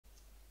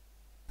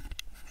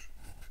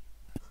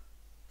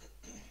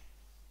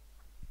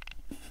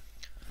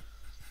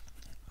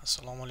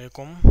Assalomu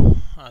alaykum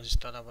aziz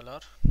talabalar.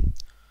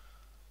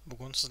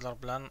 Bugun sizlar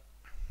bilan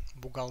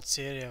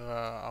buxgalteriya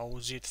va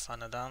audit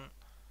fanidan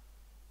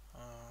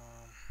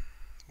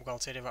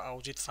buxgalteriya va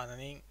audit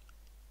fanining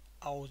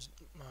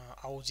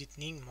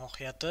auditning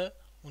mohiyati,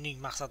 uning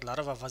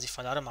maqsadlari va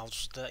vazifalari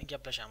mavzusida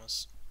gaplashamiz.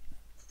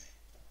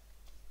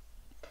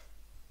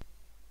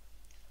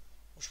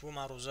 Ushbu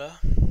ma'ruza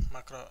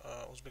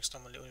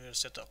O'zbekiston Milliy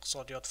universiteti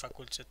Iqtisodiyot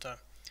fakulteti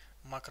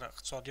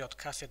makroiqtisodiyot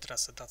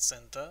kafedrasi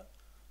dotsenti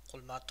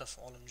Qulmatov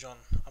Olimjon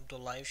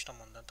Abdullayevich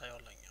tomonidan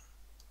tayyorlangan.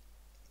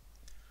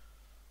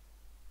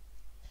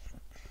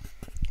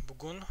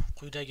 Bugun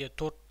quyidagi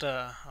 4 ta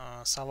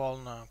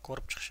savolni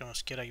ko'rib chiqishimiz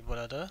kerak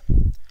bo'ladi.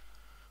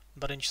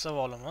 Birinchi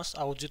savolimiz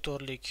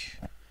auditorlik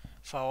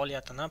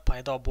faoliyatini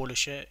paydo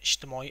bo'lishi,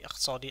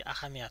 ijtimoiy-iqtisodiy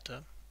ahamiyati,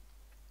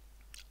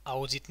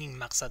 auditning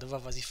maqsadi va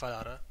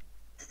vazifalari,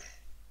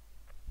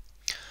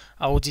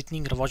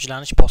 auditning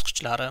rivojlanish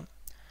bosqichlari,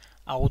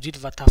 audit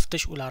va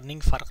taftish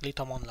ularning farqli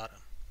tomonlari.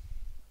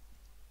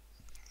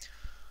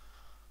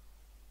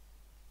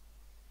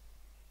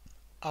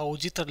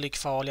 Auditorlik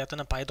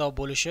faoliyatini paydo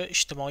bo'lishi,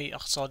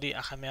 ijtimoiy-iqtisodiy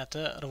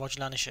ahamiyati,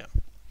 rivojlanishi.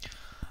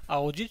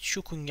 Audit shu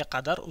kunga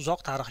qadar uzoq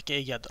tarixga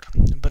egadir.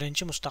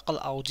 Birinchi mustaqil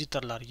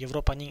auditorlar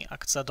Yevropaning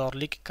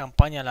aksiyadorlik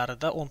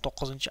kompaniyalarida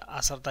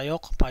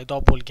 19-asrdayoq paydo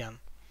bo'lgan.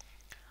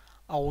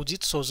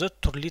 Audit so'zi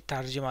turli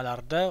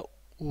tarjimalarda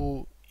u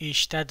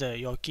eshitadi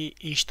yoki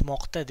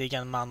eshitmoqda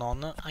degan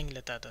ma'noni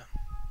anglatadi.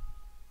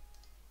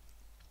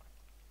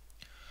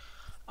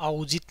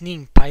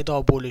 Auditning paydo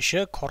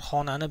bo'lishi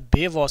korxonani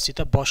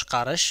bevosita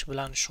boshqarish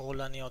bilan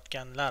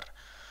shug'ullanayotganlar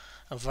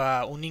va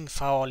uning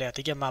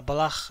faoliyatiga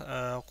mablag'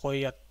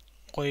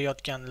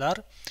 qo'yayotganlar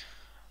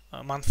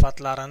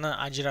manfaatlarini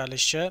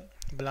ajralishi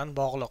bilan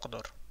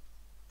bog'liqdir.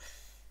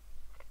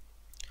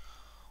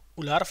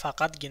 Ular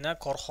faqatgina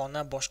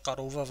korxona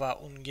boshqaruvi va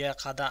unga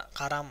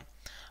qaram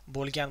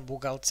bo'lgan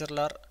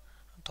buxgalterlar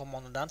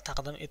tomonidan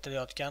taqdim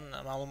etilayotgan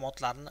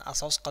ma'lumotlarni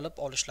asos qilib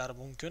olishlari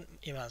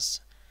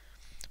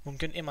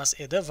mumkin emas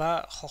edi va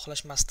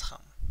xohlashmasdi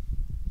ham.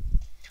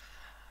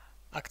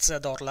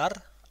 Aksiyadorlar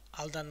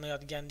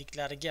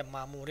aldanmayotganliklariga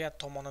ma'muriyat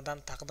tomonidan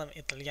taqdim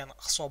etilgan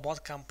hisobot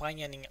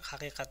kompaniyaning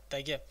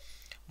haqiqatdagi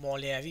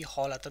moliyaviy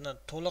holatini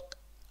to'liq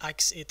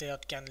aks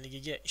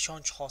etayotganligiga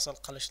ishonch hosil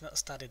qilishni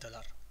istar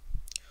edilar.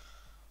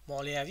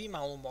 Moliyaviy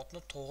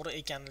ma'lumotni to'g'ri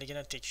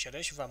ekanligini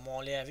tekshirish va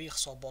moliyaviy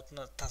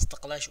hisobotni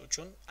tasdiqlash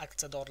uchun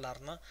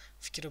aksiyadorlarni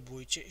fikri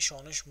bo'yicha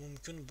ishonish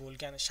mumkin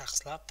bo'lgan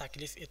shaxslar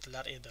taklif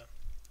etilar edi.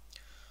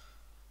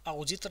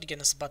 Auditorga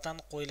nisbatan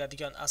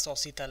qo'yiladigan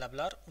asosiy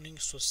talablar uning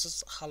so'zsiz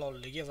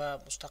halolligi va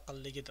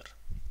mustaqilligidir.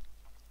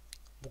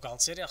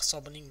 Buxgalteriya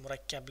hisobining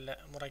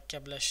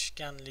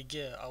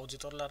murakkablashganligi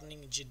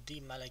auditorlarning jiddiy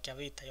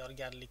malakaviy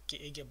tayyorgarlikka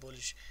ega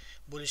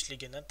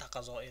bo'lishligini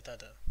taqozo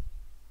etadi.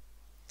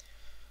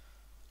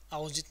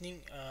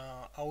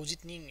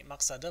 Auditning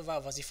maqsadi va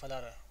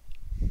vazifalari.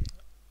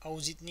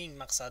 Auditning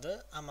maqsadi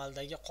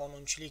amaldagi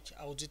qonunchilik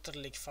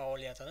auditorlik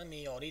faoliyatini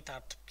me'yoriy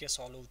tartibga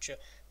soluvchi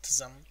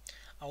tizim,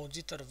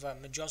 auditor va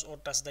mijoz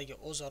o'rtasidagi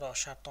o'zaro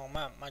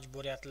shartnoma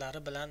majburiyatlari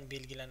bilan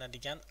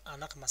belgilanadigan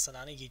aniq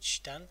masalani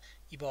yechishdan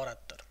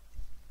iboratdir.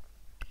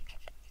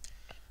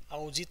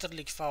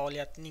 Auditorlik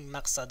faoliyatining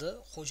maqsadi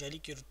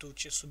xo'jalik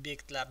yurituvchi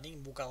subyektlarning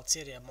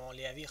buxgalteriya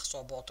moliyaviy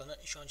hisobotini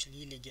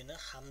ishonchliligini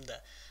hamda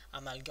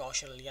amalga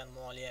oshirilgan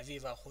moliyaviy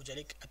va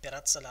xo'jalik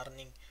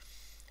operatsiyalarining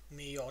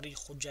me'yoriy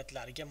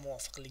hujjatlarga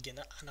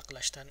muvofiqligini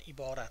aniqlashdan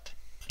iborat.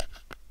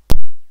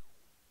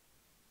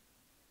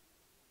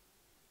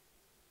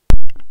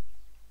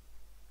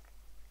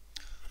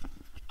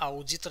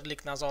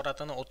 Auditorlik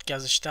nazoratini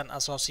o'tkazishdan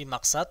asosiy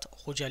maqsad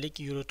xo'jalik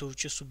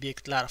yurituvchi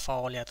subyektlar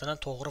faoliyatini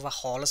to'g'ri va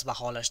xolis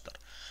baholashdir.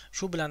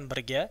 Shu bilan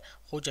birga,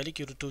 xo'jalik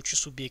yurituvchi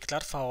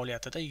subyektlar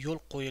faoliyatida yo'l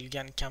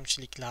qo'yilgan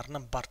kamchiliklarni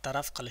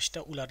bartaraf qilishda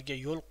ularga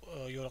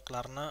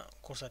yo'riqlarni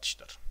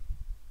ko'rsatishdir.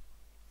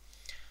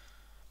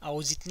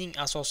 Auditning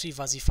asosiy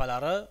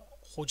vazifalari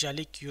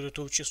xo'jalik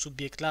yurituvchi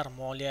subyektlar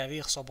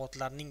moliyaviy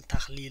hisobotlarning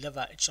tahlili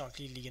va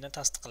ishonchliligini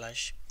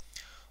tasdiqlash,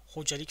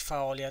 xo'jalik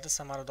faoliyati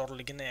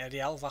samaradorligini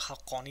real va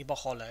haqqoniy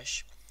baholash,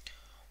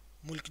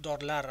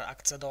 mulkdorlar,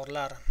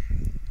 aksiyadorlar,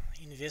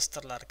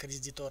 investorlar,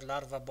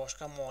 kreditorlar va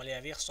boshqa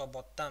moliyaviy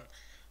hisobotdan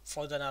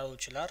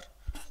foydalanuvchilar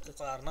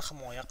huquqlarini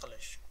himoya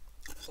qilish,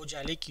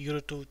 xo'jalik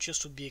yurituvchi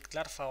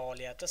subyektlar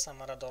faoliyati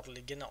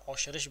samaradorligini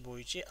oshirish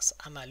bo'yicha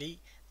amaliy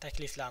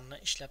takliflarni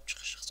ishlab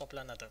chiqish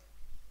hisoblanadi.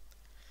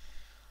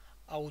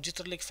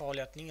 Auditorlik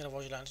faoliyatining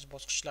rivojlanish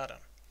bosqichlari.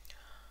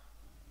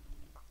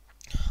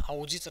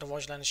 Audit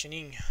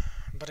rivojlanishining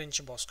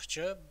birinchi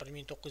bosqichi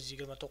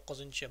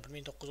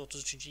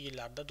 1929-1933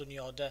 yillarda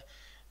dunyoda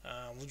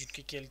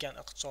vujudga kelgan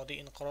iqtisodiy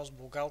inqiroz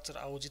buxgalter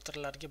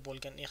auditorlarga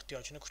bo'lgan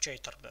ehtiyojni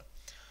kuchaytirdi.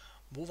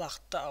 Bu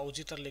vaqtda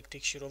auditorlik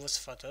tekshiruvi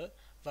sifati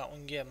va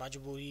unga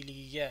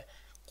majburiyligiga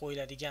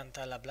qo'yiladigan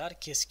talablar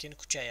keskin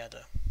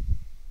kuchayadi.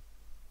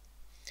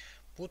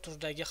 Bu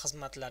turdagi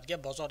xizmatlarga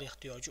bozor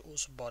ehtiyoji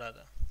o'sib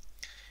boradi.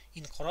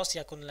 Inqiroz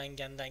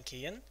yakunlangandan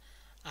keyin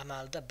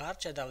Amalda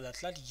barcha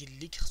davlatlar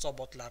yillik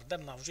hisobotlarda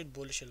mavjud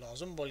bo'lishi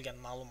lozim bo'lgan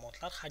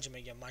ma'lumotlar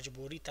hajmiga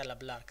majburiy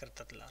talablar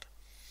kiritadilar.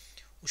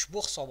 Ushbu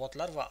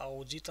hisobotlar va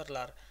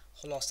auditorlar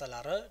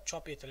xulosalari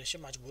chop etilishi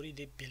majburiy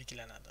deb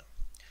belgilanadi.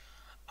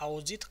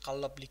 Audit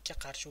qalloblikka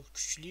qarshi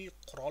kuchli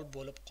qurol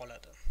bo'lib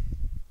qoladi.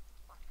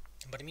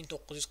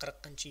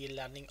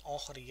 1940-yillarning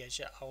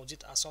oxirigacha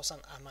audit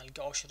asosan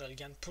amalga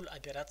oshirilgan pul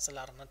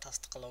operatsiyalarini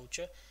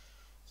tasdiqlovchi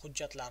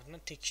hujjatlarni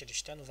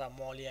tekshirishdan va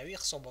moliyaviy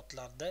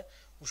hisobotlarda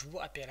ushbu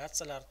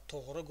operatsiyalar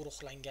to'g'ri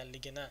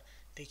guruhlanganligini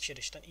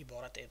tekshirishdan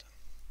iborat edi.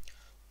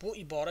 Bu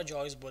ibora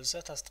joiz bo'lsa,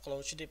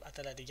 tasdiqlovchi deb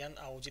ataladigan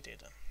audit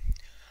edi.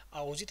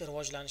 Audit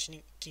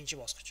rivojlanishining ikkinchi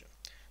bosqichi.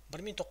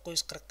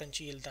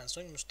 1940-yildan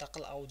so'ng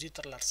mustaqil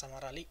auditorlar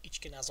samarali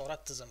ichki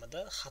nazorat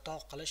tizimida xato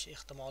qilish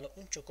ehtimoli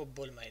uncha ko'p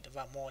bo'lmaydi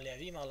va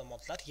moliyaviy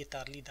ma'lumotlar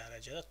yetarli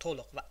darajada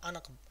to'liq va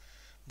aniq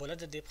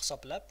bo'ladi deb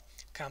hisoblab,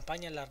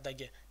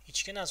 kompaniyalardagi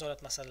ichki nazorat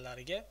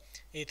masalalariga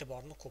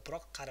e'tiborni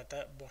ko'proq qarata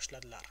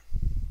boshladilar.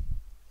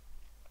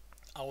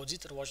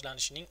 Audit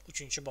rivojlanishining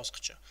uchinchi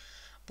bosqichi.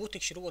 Bu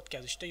tekshiruv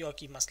o'tkazishda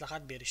yoki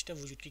maslahat berishda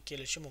vujudga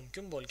kelishi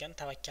mumkin bo'lgan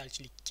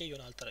tavakkalchilikka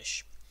yo'naltirish.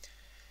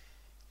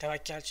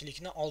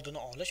 Tavakkalchilikni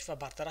oldini olish va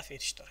bartaraf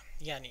etishdir.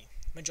 Ya'ni,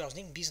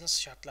 mijozning biznes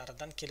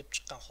shartlaridan kelib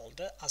chiqqan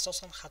holda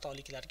asosan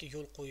xatoliklarga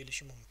yo'l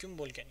qo'yilishi mumkin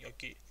bo'lgan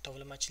yoki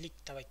tovlamachilik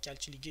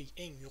tavakkalchiligi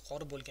eng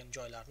yuqori bo'lgan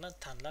joylarni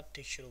tanlab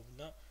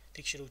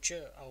tekshiruvchi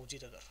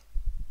auditidir.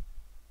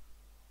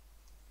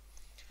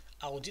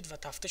 Audit va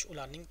taftish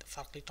ularning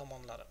farqli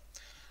tomonlari.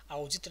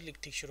 Auditorlik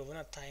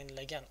tekshiruvini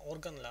tayinlagan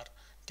organlar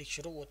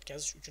tekshiruv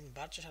o'tkazish uchun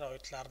barcha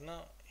sharoitlarni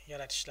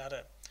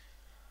yaratishlari,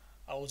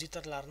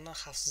 auditorlarning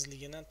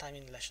xavfsizligini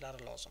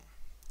ta'minlashlari lozim.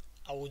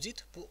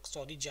 Audit bu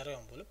iqtisodiy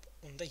jarayon bo'lib,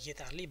 unda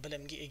yetarli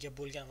bilimga ega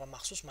bo'lgan va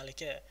maxsus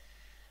malaka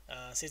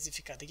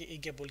sertifikatiga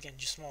ega bo'lgan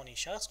jismoniy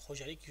shaxs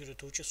xo'jalik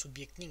yurituvchi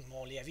subyektning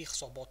moliyaviy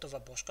hisoboti va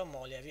boshqa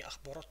moliyaviy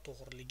axborot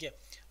to'g'riligi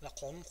va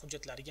qonun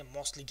hujjatlariga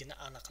mosligini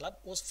aniqlab,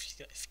 o'z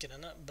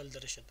fikrini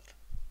bildirishidir.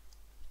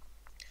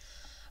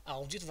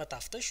 Audit va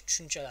taftish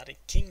tushunchalari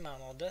keng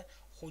ma'noda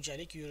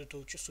xo'jalik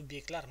yurituvchi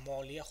subyektlar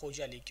moliya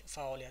xo'jalik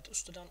faoliyati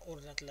ustidan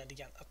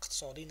o'rnatiladigan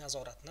iqtisodiy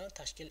nazoratni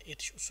tashkil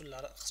etish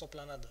usullari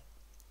hisoblanadi.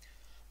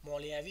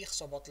 Moliyaviy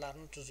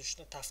hisobotlarni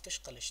tuzishni taftish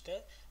qilishda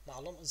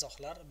ma'lum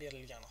izohlar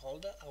berilgan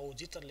holda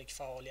auditorlik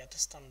faoliyati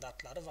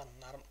standartlari va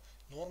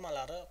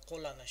normalari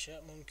qo'llanishi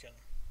mumkin.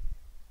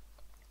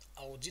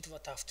 Audit va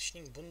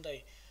taftishning bunday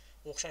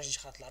o'xshash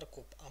jihatlari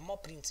ko'p, ammo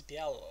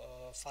prinsipial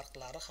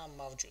farqlari ham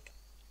mavjud.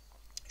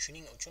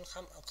 Shuning uchun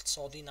ham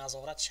iqtisodiy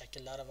nazorat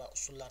shakllari va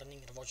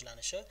usullarining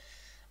rivojlanishi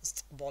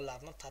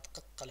istiqbollarni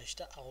tadqiq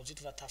qilishda audit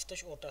va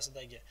taftish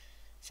o'rtasidagi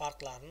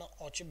farqlarni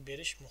ochib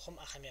berish muhim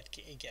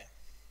ahamiyatga ega.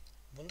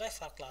 Bunday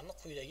farqlarni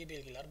quyidagi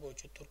belgilar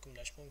bo'yicha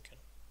turkumlash mumkin.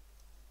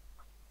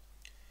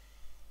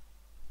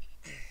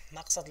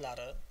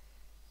 Maqsadlari,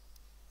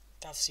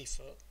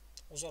 tavsifi,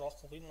 o'zaro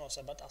huquqiy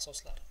munosabat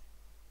asoslari.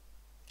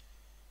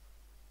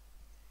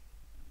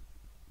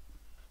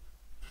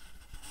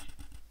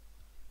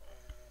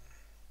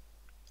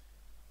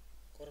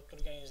 Ko'rib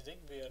turganingizdek,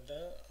 bu yerda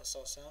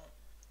asosan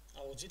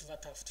audit va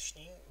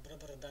taftishning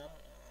bir-biridan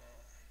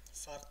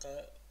farqi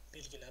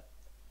belgilab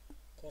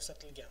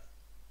ko'rsatilgan.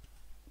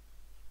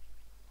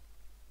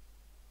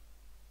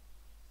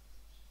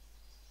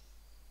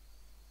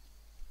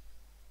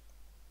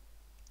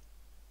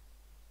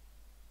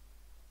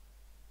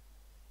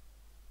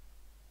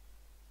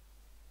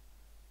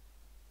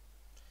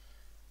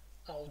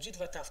 Audit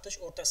va taftish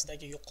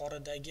o'rtasidagi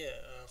yuqoridagi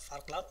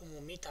farqlar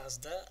umumiy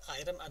tarzda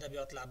ayrim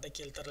adabiyotlarda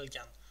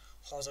keltirilgan.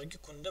 Hozirgi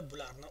kunda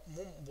bularni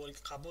umum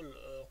qabul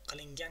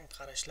qilingan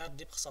qarashlar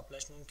deb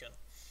hisoblash mumkin.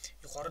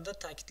 Yuqorida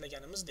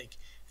ta'kidlaganimizdek,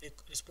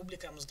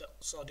 respublikamizda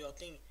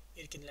iqtisodiyotning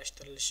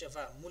erkinlashtirilishi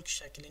va mulk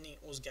shaklining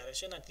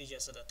o'zgarishi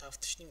natijasida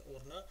taftishning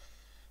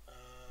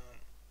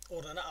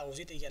o'rnini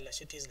audit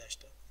egallashi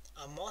tezlashdi.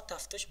 Ammo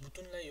taftish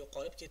butunlay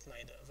yo'qolib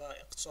ketmaydi va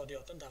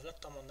iqtisodiyotni davlat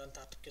tomonidan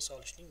tartibga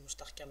solishning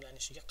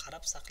mustahkamlanishiga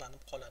qarab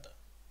saqlanib qoladi.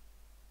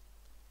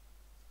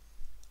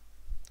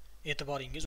 E'tiboringiz